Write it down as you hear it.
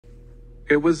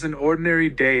It was an ordinary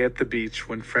day at the beach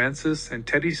when Francis and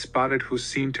Teddy spotted who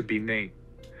seemed to be Nate.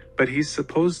 But he's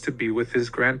supposed to be with his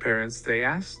grandparents, they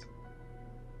asked.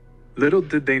 Little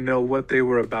did they know what they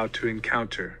were about to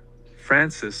encounter.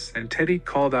 Francis and Teddy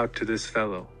called out to this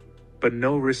fellow, but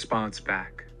no response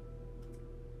back.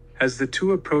 As the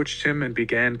two approached him and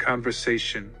began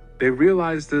conversation, they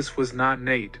realized this was not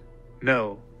Nate.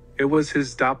 No, it was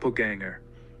his doppelganger.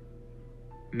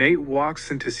 Nate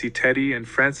walks in to see Teddy and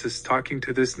Francis talking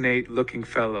to this Nate-looking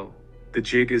fellow. The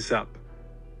jig is up.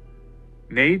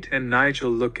 Nate and Nigel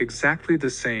look exactly the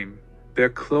same. Their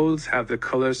clothes have the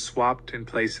colors swapped in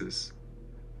places.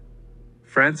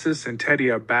 Francis and Teddy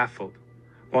are baffled,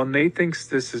 while Nate thinks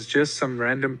this is just some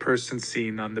random person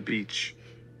seen on the beach.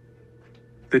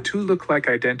 The two look like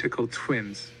identical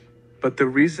twins, but the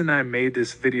reason I made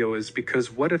this video is because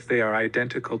what if they are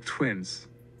identical twins?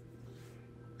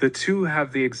 The two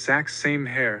have the exact same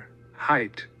hair,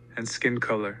 height, and skin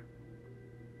color.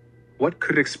 What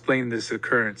could explain this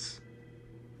occurrence?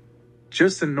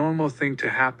 Just a normal thing to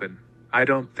happen? I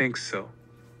don't think so.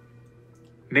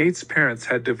 Nate's parents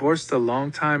had divorced a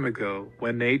long time ago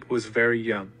when Nate was very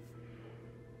young.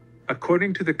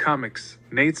 According to the comics,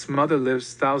 Nate's mother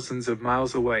lives thousands of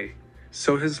miles away,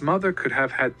 so his mother could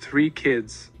have had 3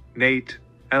 kids, Nate,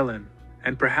 Ellen,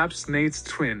 and perhaps Nate's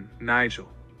twin, Nigel.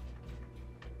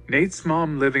 Nate's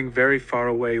mom living very far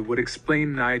away would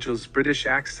explain Nigel's British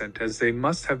accent, as they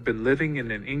must have been living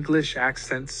in an English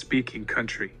accent-speaking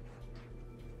country.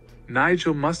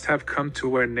 Nigel must have come to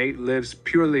where Nate lives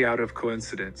purely out of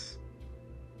coincidence.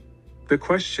 The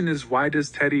question is, why does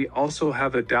Teddy also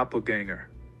have a doppelganger?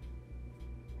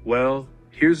 Well,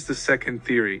 here's the second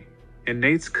theory. In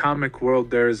Nate's comic world,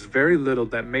 there is very little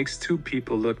that makes 2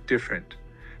 people look different.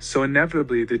 So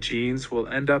inevitably the genes will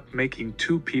end up making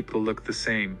 2 people look the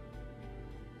same.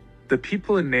 The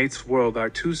people in Nate's world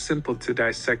are too simple to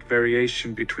dissect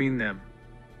variation between them.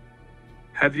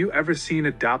 Have you ever seen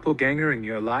a doppelganger in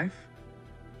your life?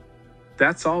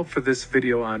 That's all for this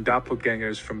video on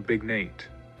doppelgangers from Big Nate.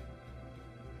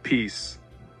 Peace.